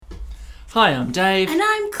Hi, I'm Dave. And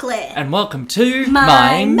I'm Claire. And welcome to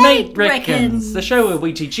My Mate Reckons, Reckons. the show where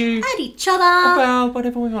we teach you And each other. about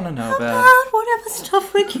whatever we want to know about. About whatever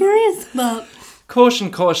stuff we're curious about.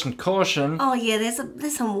 Caution, caution, caution. Oh yeah,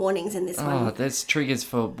 there's some warnings in this Oh, one. there's triggers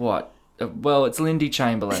for what? Well, it's Lindy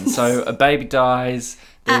Chamberlain. So a baby dies.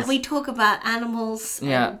 We talk about animals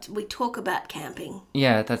Yeah. and we talk about camping.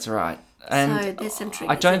 Yeah, that's right. And So there's some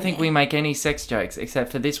triggers I don't in think there. we make any sex jokes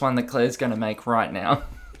except for this one that Claire's going to make right now.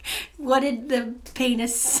 What did the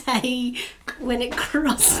penis say when it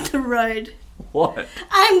crossed the road? What?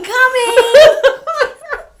 I'm coming!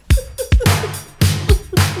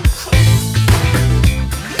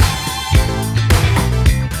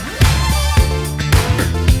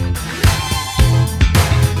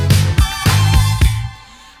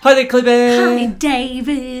 Hi there, Clipper. Hi,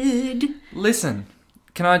 David. Listen,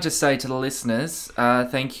 can I just say to the listeners,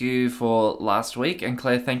 thank you for last week, and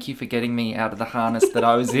Claire, thank you for getting me out of the harness that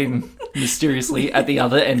I was in mysteriously at the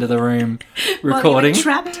other end of the room recording. While you were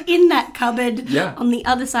trapped in that cupboard Yeah. on the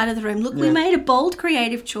other side of the room. Look, we Yeah. made a bold,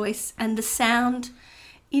 creative choice, and the sound,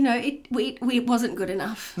 it wasn't good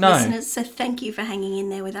enough, No. listeners. So thank you for hanging in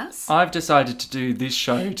there with us. I've decided to do this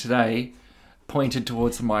show today pointed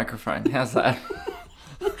towards the microphone. How's that?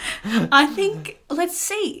 I think, let's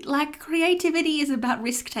see, creativity is about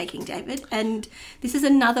risk-taking, David, and this is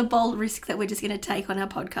another bold risk that we're just going to take on our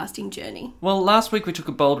podcasting journey. Well, last week we took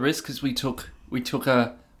a bold risk because we took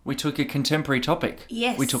a contemporary topic.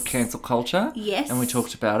 Yes. We took cancel culture. Yes. And we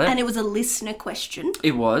talked about it. And it was a listener question.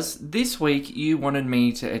 It was. This week, you wanted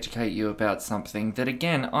me to educate you about something that,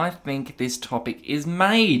 again, I think this topic is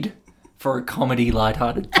made for a comedy,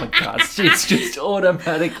 lighthearted podcast. It's just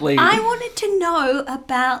automatically... I wanted to know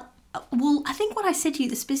about... Well, I think what I said to you,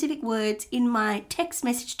 the specific words in my text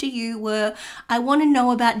message to you were, I want to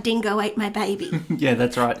know about Dingo Ate My Baby. Yeah,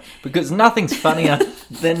 that's right. Because nothing's funnier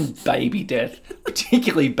than baby death.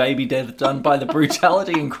 Particularly baby death done by the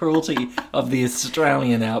brutality and cruelty of the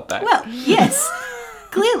Australian outback. Well, yes,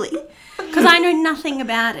 clearly. Because I know nothing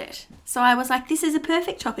about it. So I was like, this is a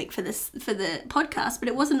perfect topic for the podcast. But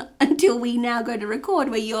it wasn't until we now go to record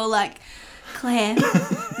where you're like, Claire,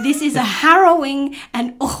 this is a harrowing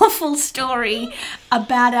and awful story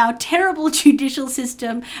about our terrible judicial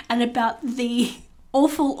system and about the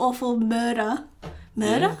awful, awful murder.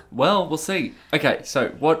 Murder? Yeah. Well, we'll see. Okay, so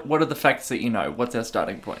what are the facts that you know? What's our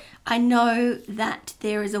starting point? I know that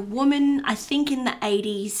there is a woman, I think in the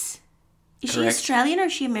 80s. Is Correct. she Australian or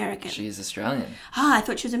is she American? She is Australian. I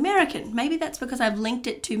thought she was American. Maybe that's because I've linked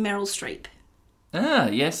it to Meryl Streep. Ah,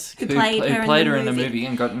 yes. Who played her in the movie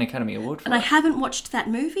and got an Academy Award for And it. I haven't watched that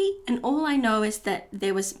movie, and all I know is that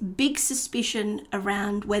there was big suspicion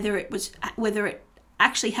around whether it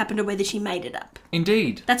actually happened or whether she made it up.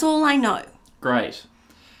 Indeed. That's all I know. Great.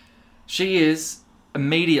 She is...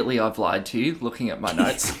 Immediately I've lied to you, looking at my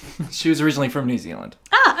notes. She was originally from New Zealand.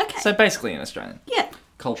 Ah, okay. So basically an Australian. Yeah,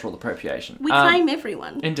 Cultural appropriation. we claim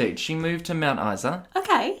everyone. Indeed. She moved to Mount Isa.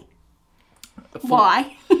 Okay.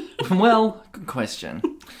 Why? Well, good question.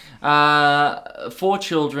 4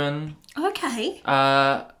 children. Okay.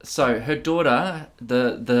 So her daughter,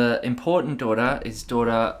 the important daughter, is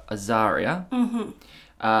daughter Azaria.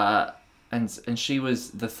 Mm-hmm. And she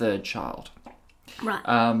was the third child.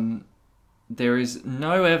 Right. There is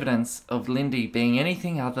no evidence of Lindy being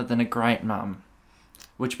anything other than a great mum,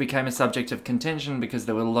 which became a subject of contention because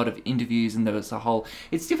there were a lot of interviews and there was a whole...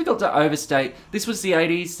 It's difficult to overstate. This was the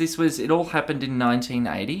 80s. It all happened in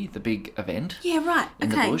 1980, the big event yeah, right. in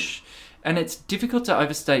the Okay. bush. And it's difficult to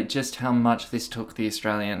overstate just how much this took the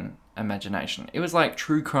Australian imagination. It was like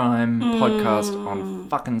true crime podcast on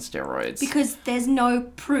fucking steroids. Because there's no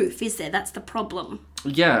proof, is there? That's the problem.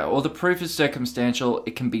 Yeah, or the proof is circumstantial.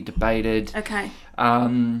 It can be debated. Okay.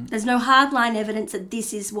 Um, There's no hardline evidence that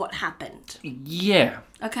this is what happened. yeah,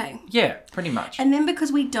 Okay. yeah, pretty much. And then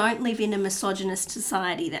because we don't live in a misogynist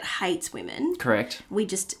society that hates women, Correct. we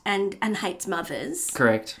just and hates mothers,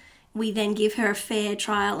 Correct. we then give her a fair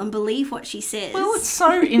trial and believe what she says. Well, it's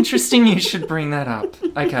so interesting you should bring that up.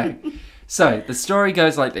 Okay, so the story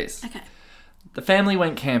goes like this. okay. The family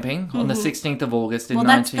went camping on the 16th of August in Well,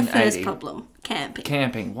 that's the 1980. first problem. Camping.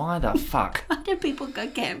 Camping. Why the fuck? Why do people go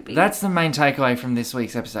camping? That's the main takeaway from this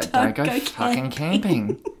week's episode. Don't go fucking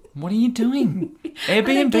camping. What are you doing?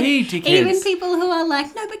 Airbnb, dickheads. Even people who are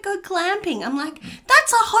like, no, but go glamping. I'm like,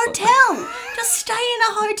 that's a hotel. Just stay in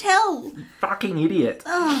a hotel. fucking idiot.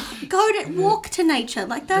 Oh, walk to nature.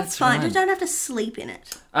 Like, that's fine. right. You don't have to sleep in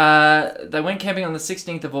it. They went camping on the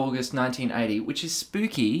 16th of August, 1980, which is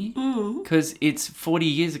spooky because it's 40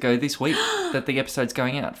 years ago this week that the episode's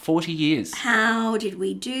going out. 40 years. How did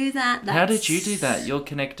we do that? How did you do that? You're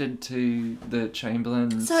connected to the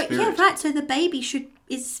Chamberlain So, spirit. yeah, right. So the baby should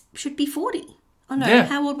be 40. Oh, no. Yeah.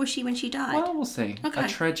 How old was she when she died? Well, we'll see. Okay.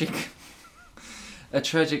 A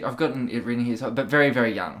tragic, I've gotten it written here, but very,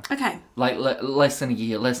 very young. Okay. Like less than a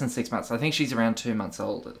year, less than 6 months. I think she's around 2 months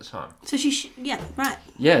old at the time. So yeah, right.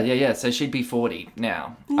 Yeah. So she'd be 40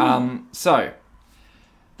 now. Mm. So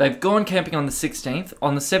they've gone camping on the 16th.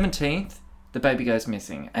 On the 17th, the baby goes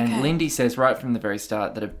missing. And Okay. Lindy says right from the very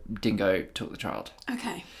start that a dingo took the child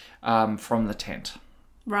Okay. from the tent.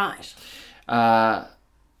 Right.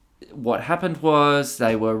 What happened was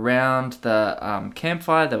they were around the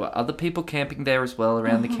campfire. There were other people camping there as well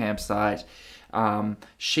around the campsite.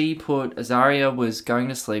 Azaria was going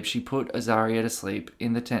to sleep. She put Azaria to sleep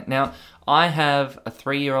in the tent. Now, I have a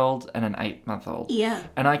 3-year-old and an 8-month-old. Yeah.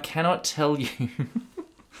 And I cannot tell you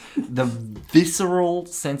the visceral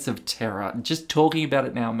sense of terror. Just talking about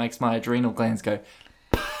it now makes my adrenal glands go...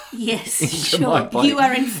 Yes, into my sure. body. You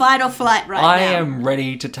are in fight or flight right now. I am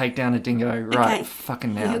ready to take down a dingo right Okay.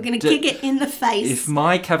 fucking now. You're going to kick it in the face. If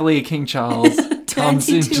my Cavalier King Charles turns comes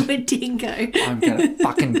into a dingo. I'm going to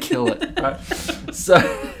fucking kill it. Right? So,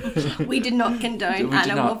 We did not condone We do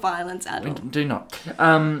animal not. violence at all. do not.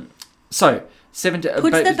 So, Puts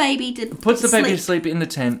the baby to sleep in the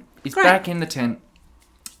tent. He's Great. back in the tent.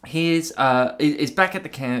 Here's is back at the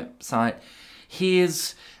campsite.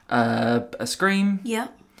 Here's a scream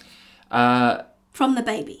Yep. from the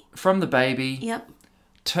baby. Yep.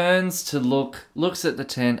 Turns to looks at the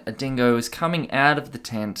tent. A dingo is coming out of the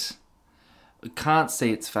tent. Can't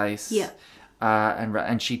see its face. Yep.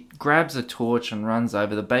 And she grabs a torch and runs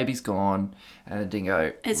over. The baby's gone, and the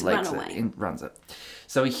dingo runs it.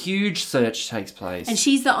 So a huge search takes place. And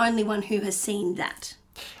she's the only one who has seen that.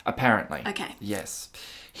 Apparently. Okay. Yes.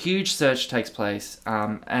 Huge search takes place,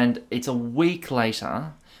 and it's a week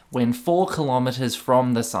later when 4 kilometres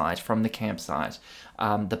from the campsite,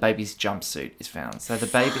 the baby's jumpsuit is found. So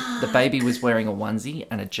the baby was wearing a onesie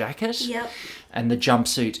and a jacket. Yep. And the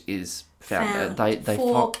jumpsuit is found. They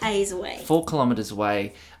 4 k's away. 4 kilometres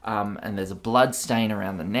away, and there's a blood stain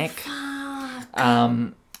around the neck. Fuck.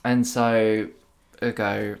 And so,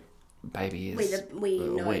 ergo, baby is... We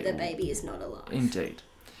know the baby is not alive. Indeed.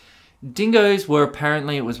 Dingoes were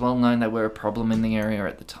apparently, it was well known they were a problem in the area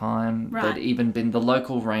at the time. Right. They'd even been, the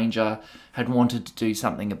local ranger had wanted to do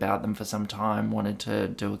something about them for some time, wanted to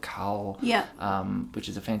do a cull, Yeah. which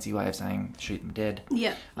is a fancy way of saying shoot them dead.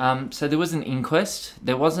 Yeah. So there was an inquest.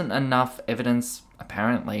 There wasn't enough evidence,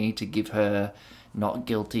 apparently, to give her not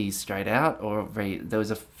guilty straight out, there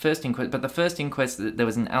was a first inquest, but the first inquest, there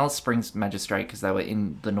was an Alice Springs magistrate, because they were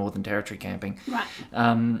in the Northern Territory camping. Right.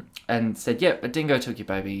 And said, a dingo took your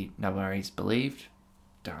baby, no worries, believed,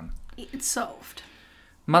 done. It's solved.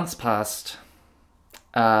 Months passed,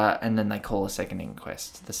 and then they call a second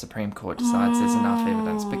inquest. The Supreme Court decides there's enough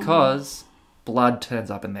evidence, because blood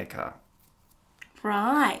turns up in their car.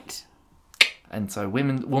 Right. And so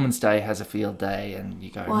Women's Day has a field day, and you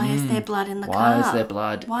go, Why is there blood in the car? Why is there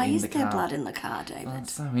blood Why in is the there car? blood in the car, David? Well,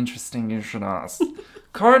 it's so interesting you should ask.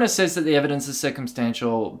 Coroner says that the evidence is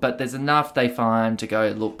circumstantial, but there's enough they find to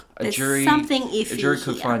go, look, There's something iffy a jury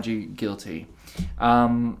could here. find you guilty.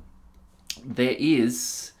 There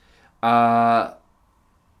is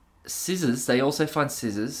scissors. They also find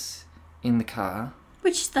scissors in the car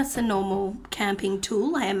Which, that's a normal camping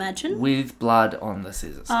tool, I imagine. with blood on the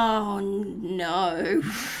scissors. Oh, no.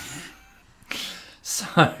 So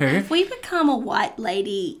Have we become a white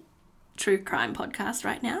lady true crime podcast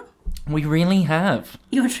right now? we really have.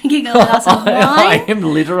 You're drinking a glass of I wine? am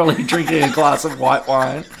literally drinking a glass of white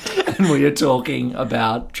wine, and we are talking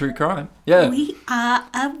about true crime. Yeah. We are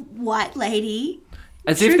a white lady.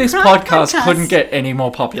 As True if this crime podcast couldn't get any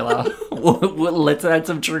more popular. Let's add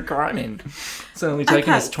some true crime in. It's only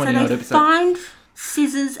taken us 20 so odd they episodes. find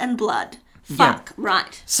scissors and blood. Fuck,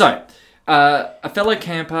 right. So, a fellow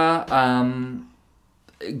camper,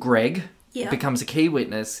 Greg, Yeah. becomes a key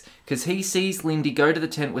witness because he sees Lindy go to the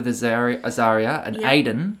tent with Azaria and Yeah.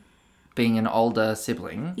 Aiden, being an older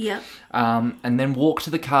sibling, Yeah. and then walk to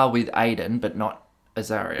the car with Aiden, but not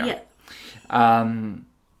Azaria. Yeah.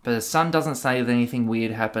 But the son doesn't say that anything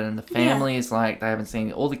weird happened, and the family is like, they haven't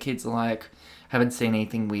seen, all the kids are like, haven't seen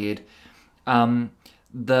anything weird.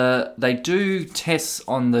 They do tests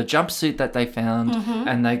on the jumpsuit that they found,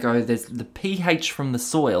 and they go, there's the pH from the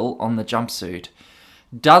soil on the jumpsuit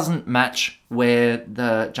doesn't match where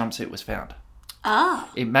the jumpsuit was found. Ah,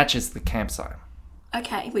 It matches the campsite.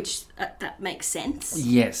 okay, which that makes sense.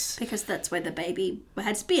 Yes. Because that's where the baby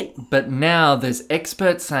had been. But now there's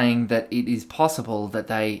experts saying that it is possible that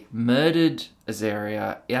they murdered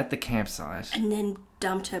Azaria at the campsite, And then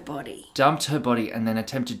dumped her body. dumped her body, and then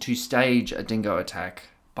attempted to stage a dingo attack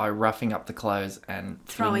by roughing up the clothes and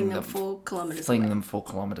Throwing them 4 kilometres flinging away. them 4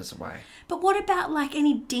 kilometres away. But what about, like,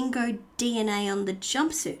 any dingo DNA on the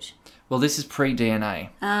jumpsuit? Well, this is pre-DNA.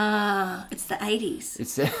 Ah, it's the 80s.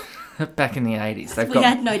 It's back in the 80s. They've We got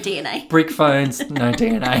had no DNA. brick phones, no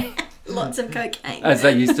DNA, Lots of cocaine. as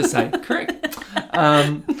they used to say. Correct.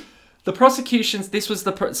 The prosecutions. This was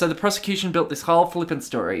so the prosecution built this whole flippant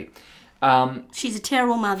story. She's a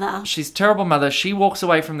terrible mother. She's a terrible mother. She walks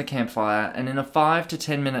away from the campfire, and in a 5 to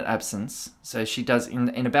 10 minute absence, so she does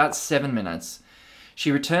in about 7 minutes,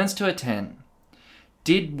 she returns to her tent,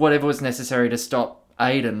 did whatever was necessary to stop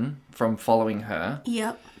Aiden from following her,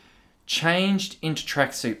 Yep. changed into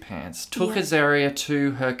tracksuit pants, took Yeah. Azaria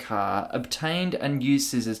to her car, obtained and used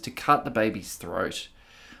scissors to cut the baby's throat,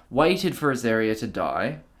 waited for Azaria to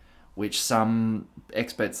die, which some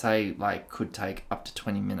experts say could take up to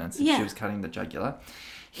 20 minutes if Yeah. she was cutting the jugular,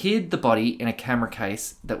 hid the body in a camera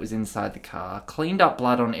case that was inside the car, cleaned up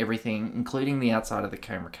blood on everything, including the outside of the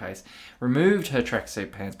camera case, removed her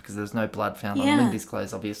tracksuit pants because there was no blood found Yeah. on Lindy's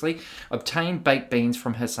clothes, obviously, obtained baked beans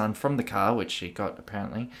from her son from the car, which she got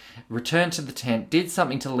apparently, returned to the tent, did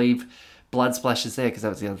something to leave blood splashes there because that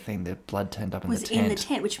was the other thing, the blood turned up in Was the tent. in the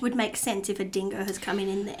tent, which would make sense if a dingo has come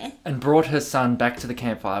in there. And brought her son back to the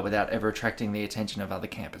campfire without ever attracting the attention of other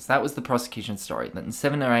campers. That was the prosecution's story. That in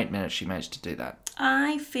 7 or 8 minutes she managed to do that.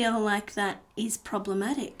 I feel like that is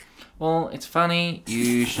problematic. Well, it's funny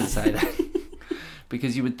you should say that.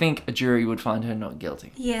 Because you would think a jury would find her not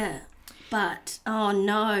guilty. Yeah. But, oh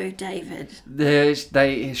no, David. They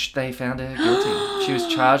found her guilty. She was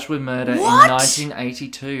charged with murder What? in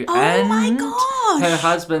 1982. Oh and my gosh. her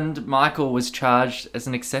husband, Michael, was charged as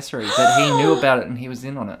an accessory. That he knew about it and he was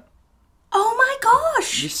in on it. Oh my gosh.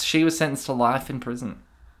 She was sentenced to life in prison.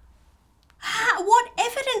 What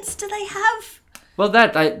evidence do they have? Well,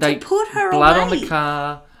 they put her blood away. on the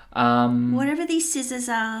car. Whatever these scissors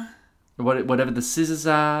are. Whatever the scissors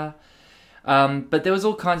are. But there was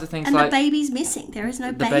all kinds of things And like the baby's missing. There is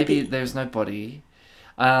no the baby. There's no body.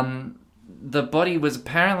 The body was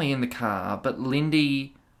apparently in the car, but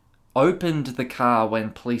Lindy opened the car when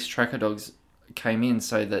police tracker dogs came in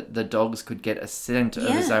so that the dogs could get a scent of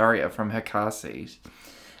Azaria from her car seat.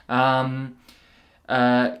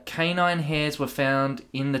 Canine hairs were found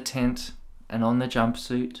in the tent and on the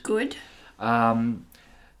jumpsuit. Good.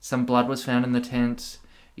 Some blood was found in the tent.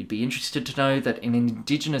 You'd be interested to know that an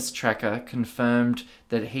Indigenous tracker confirmed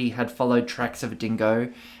that he had followed tracks of a dingo,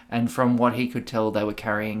 and from what he could tell, they were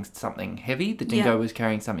carrying something heavy. The dingo was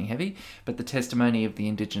carrying something heavy, but the testimony of the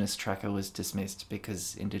Indigenous tracker was dismissed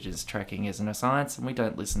because Indigenous tracking isn't a science, and we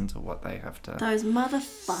don't listen to what they have to Those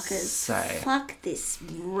motherfuckers. say. Fuck this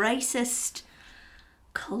racist,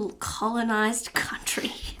 colonized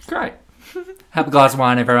country. Great. Have a glass of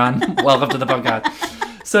wine, everyone. Welcome to the podcast.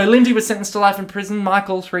 So Lindy was sentenced to life in prison.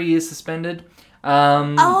 Michael, 3 years suspended.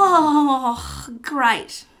 Oh,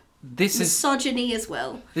 great. This is Misogyny as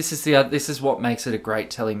well. this is what makes it a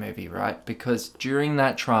great telly movie, right? Because during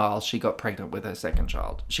that trial, she got pregnant with her second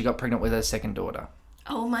child. She got pregnant with her second daughter.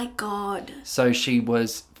 Oh my God. So she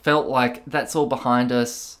felt like that's all behind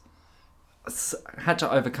us. Had to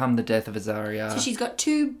overcome the death of Azaria. So she's got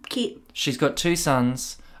 2 kids, She's got 2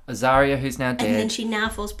 sons. Azaria, who's now dead. and then she now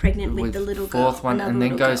falls pregnant with the little girl. Fourth one, another and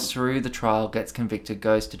then little goes girl. through the trial, gets convicted,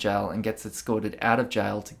 goes to jail, and gets escorted out of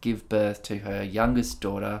jail to give birth to her youngest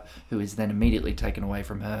daughter, who is then immediately taken away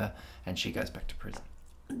from her, and she goes back to prison.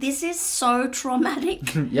 This is so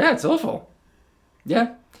traumatic. Yeah, it's awful.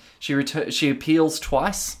 Yeah. She appeals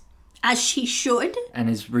twice As she should. and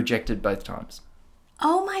is rejected both times.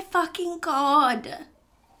 Oh my fucking God.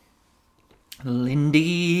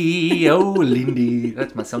 Lindy, oh Lindy.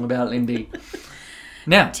 That's my song about Lindy.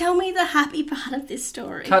 Now, Tell me the happy part of this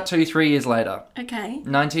story. cut to 3 years later, Okay.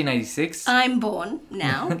 1986. I'm born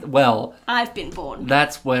now. Well, I've been born.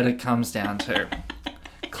 that's what it comes down to.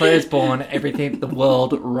 Claire's born, everything, the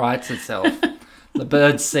world rights itself. The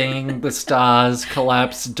birds sing, the stars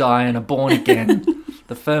collapse, die, and are born again.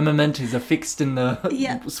 The firmament is affixed in the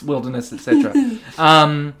wilderness, etc.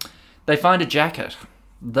 They find a jacket.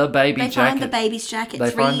 The baby They jacket. find the baby's jacket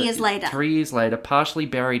They 3 find it years later. 3 years later, partially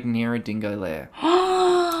buried near a dingo lair.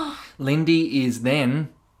 Lindy is then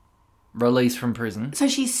released from prison. So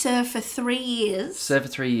she's served for 3 years. Served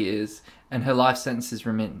for 3 years, and her life sentence is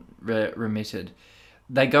remitted.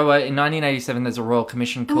 They go in 1987. There's a royal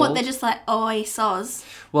commission And called. what, they're just like, oi, soz.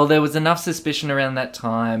 Well, there was enough suspicion around that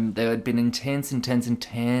time. There had been intense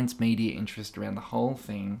media interest around the whole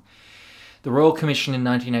thing. The Royal Commission in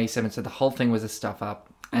 1987 said the whole thing was a stuff-up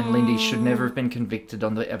and Lindy should never have been convicted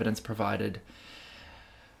on the evidence provided.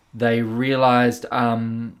 They realised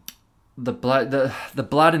the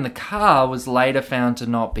blood in the car was later found to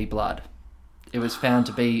not be blood. It was found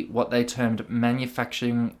to be what they termed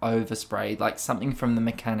manufacturing overspray, like something from the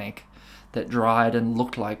mechanic that dried and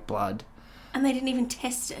looked like blood. And they didn't even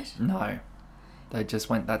test it. No. They just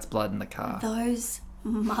went, that's blood in the car. Those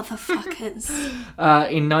motherfuckers.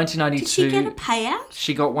 In 1992... Did she get a payout?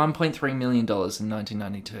 She got $1.3 million in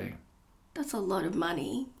 1992. That's a lot of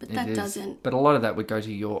money, but It that is. doesn't... But a lot of that would go to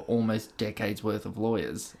your almost decade's worth of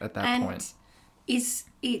lawyers at that point.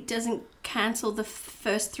 It doesn't cancel the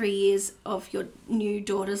first 3 years of your new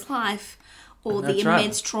daughter's life or the That's right.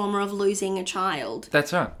 immense trauma of losing a child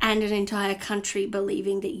That's right. and an entire country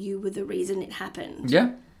believing that you were the reason it happened.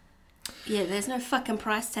 Yeah. Yeah, there's no fucking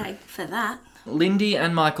price tag for that. Lindy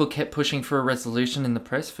and Michael kept pushing for a resolution in the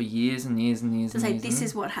press for years and years and years To and say, years. this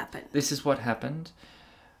is what happened. This is what happened.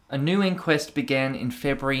 A new inquest began in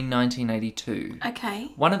February 1982.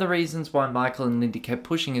 Okay. One of the reasons why Michael and Lindy kept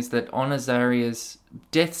pushing is that on Azaria's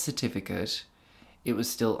death certificate, it was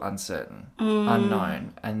still uncertain,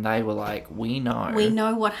 unknown. And they were like, we know. We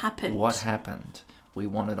know what happened. What happened. We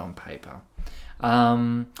want it on paper.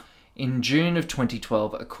 In June of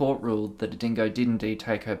 2012, a court ruled that a dingo did indeed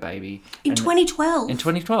take her baby. In 2012? In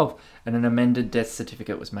 2012. And an amended death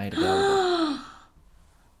certificate was made available.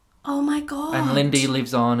 Oh my God. And Lindy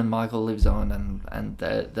lives on, and Michael lives on, and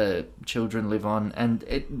the children live on. And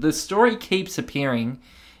the story keeps appearing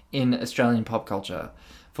in Australian pop culture.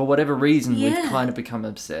 For whatever reason, we've kind of become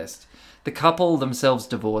obsessed. The couple themselves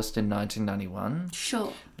divorced in 1991.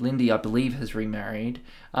 Sure. Lindy, I believe, has remarried.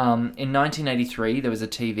 In 1983, there was a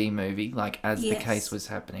TV movie, as the case was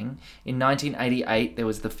happening. In 1988, there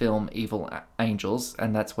was the film Evil Angels,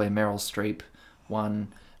 and that's where Meryl Streep won.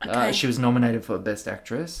 Okay. She was nominated for Best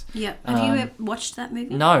Actress. Yeah. Have you ever watched that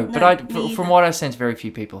movie? No, but me from either. what I sense, very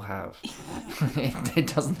few people have. It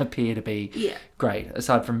doesn't appear to be great,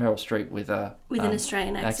 aside from Meryl Streep with an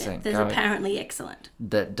Australian accent. That's apparently excellent.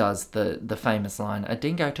 That does the famous line, "A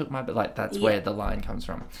dingo took my..." That's where the line comes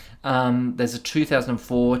from. There's a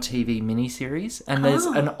 2004 TV miniseries, and there's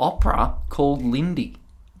an opera called Lindy.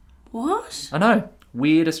 What? I know.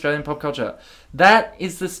 Weird Australian pop culture. That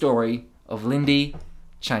is the story of Lindy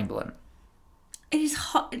Chamberlain. It is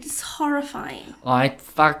horrifying. I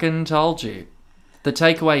fucking told you. The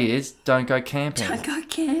takeaway is, don't go camping. Don't go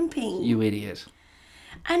camping. You idiot.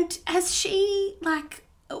 And has she,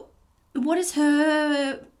 what is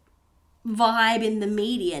her vibe in the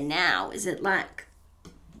media now? Is it like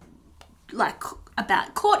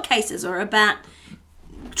about court cases or about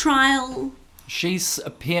trial? She's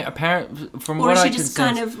apparent from Or what is I she can just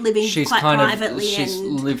sense. kind of living she's quite kind privately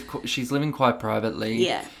she's living quite privately.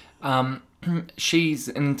 Yeah. She's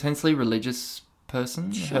an intensely religious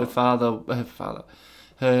person. Sure. Her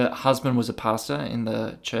husband was a pastor in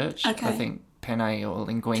the church. Okay. I think Penne or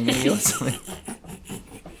Linguini or something.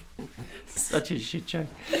 Such a shit show.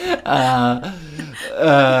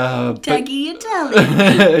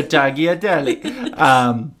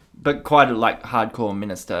 Tagliatelle. But quite a hardcore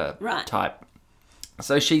minister Right. type.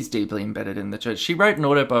 So she's deeply embedded in the church. She wrote an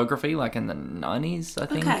autobiography in the 90s, I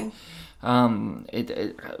think. Okay.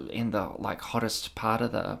 In the hottest part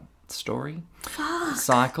of the story. Fuck.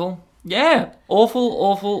 Cycle. Yeah.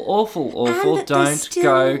 Awful. that there's Don't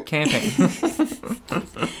go camping.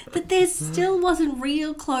 But there still wasn't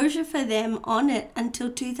real closure for them on it until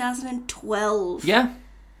 2012. Yeah.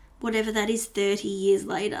 Whatever that is, 30 years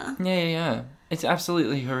later. Yeah. It's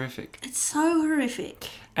absolutely horrific. It's so horrific.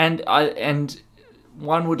 And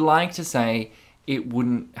one would like to say it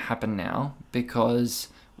wouldn't happen now because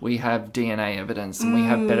we have DNA evidence and we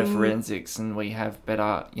have better forensics and we have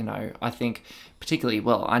better, I think particularly,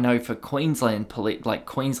 I know for Queensland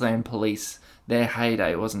police, their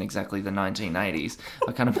heyday wasn't exactly the 1980s.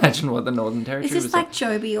 I can't imagine what the Northern Territory Is was this like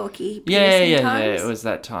Joe Bjorky? Yeah, times? it was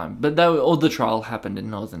that time. But all the trial happened in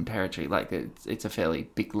Northern Territory. It's a fairly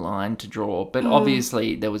big line to draw. But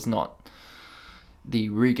obviously there was not the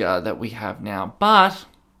rigour that we have now. But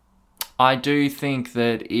I do think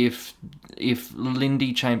that if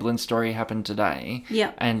Lindy Chamberlain's story happened today,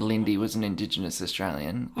 and Lindy was an Indigenous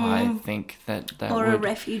Australian, I think that or would... a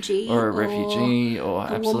refugee. Or a refugee, or a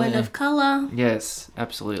absolutely... woman of colour. Yes,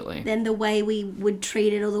 absolutely. Then the way we would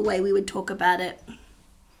treat it or the way we would talk about it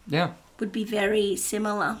would be very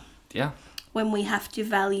similar. Yeah. When we have to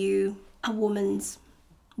value a woman's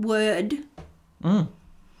word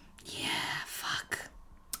Yeah, fuck.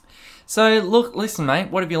 So, look, listen, mate,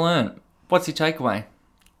 what have you learned? What's your takeaway?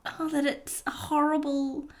 Oh, that it's a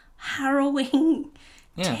horrible, harrowing,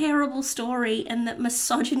 terrible story, and that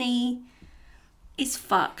misogyny is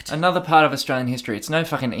fucked. Another part of Australian history. It's no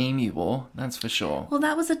fucking Emu War, that's for sure. Well,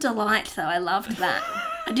 that was a delight, though. I loved that.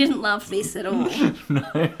 I didn't love this at all. No,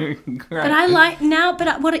 great. But I like now.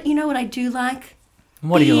 But you know what I do like?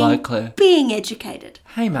 What do you like, Claire? Being educated.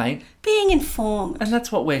 Hey, mate. Being informed. And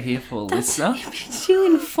that's what we're here for, listener. To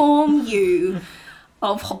inform you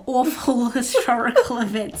of awful historical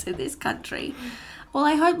events in this country. Well,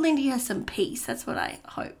 I hope Lindy has some peace. That's what I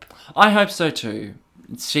hope. I hope so too.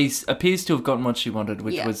 She appears to have gotten what she wanted,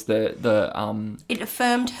 which was the It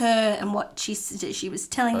affirmed her and what she was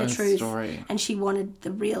telling the truth, story. and she wanted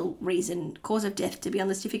the real reason, cause of death, to be on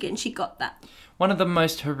the certificate, and she got that. One of the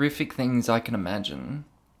most horrific things I can imagine,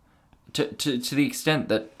 to the extent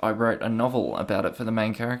that I wrote a novel about it for the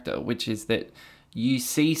main character, which is that you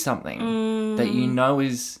see something that you know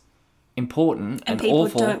is important and people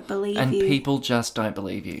awful, don't believe and you. people just don't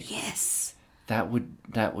believe you. Yes. That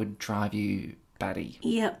would drive you batty.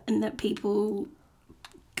 Yep, and that people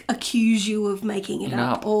accuse you of making it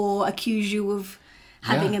up, or accuse you of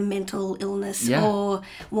having a mental illness, or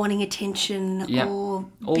wanting attention, or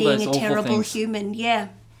all being a those terrible things. human. Yeah,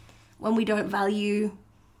 when we don't value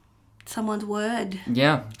someone's word.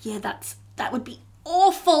 Yeah. Yeah, that would be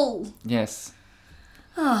awful. Yes.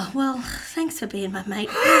 Oh, well, thanks for being my mate,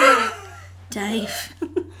 Dave.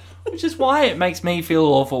 Which is why it makes me feel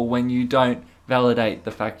awful when you don't validate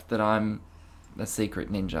the fact that I'm a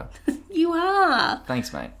secret ninja. You are.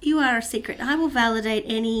 Thanks, mate. You are a secret. I will validate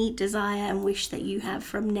any desire and wish that you have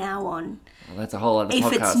from now on. Well, that's a whole other If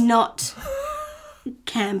podcast. it's not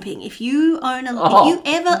camping. If you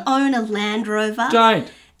ever own a Land Rover,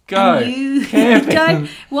 Don't go and you camping. don't.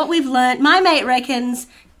 What we've learnt, my mate reckons,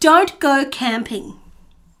 don't go camping.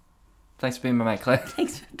 Thanks for being my mate, Claire.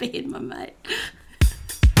 Thanks for being my mate.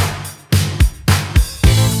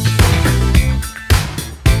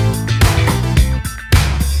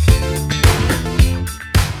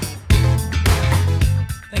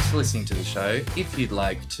 Thanks for listening to the show. If you'd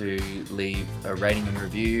like to leave a rating and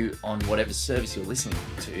review on whatever service you're listening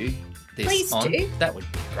to this Please on, do. that would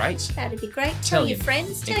be great. That'd be great. Tell Tell your your-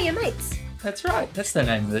 friends, tell your mates. That's right. That's the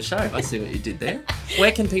name of the show. I see what you did there.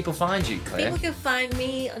 Where can people find you, Claire? People can find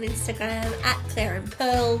me on Instagram at Claire and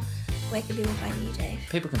Pearl. Where can people find you, Dave?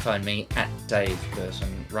 People can find me at Dave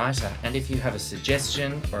Burton Writer. And if you have a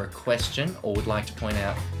suggestion or a question or would like to point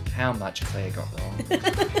out how much Claire got wrong,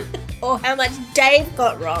 Or how much Dave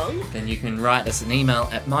got wrong. then you can write us an email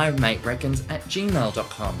at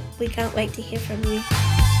mymatereckons@gmail.com. We can't wait to hear from you.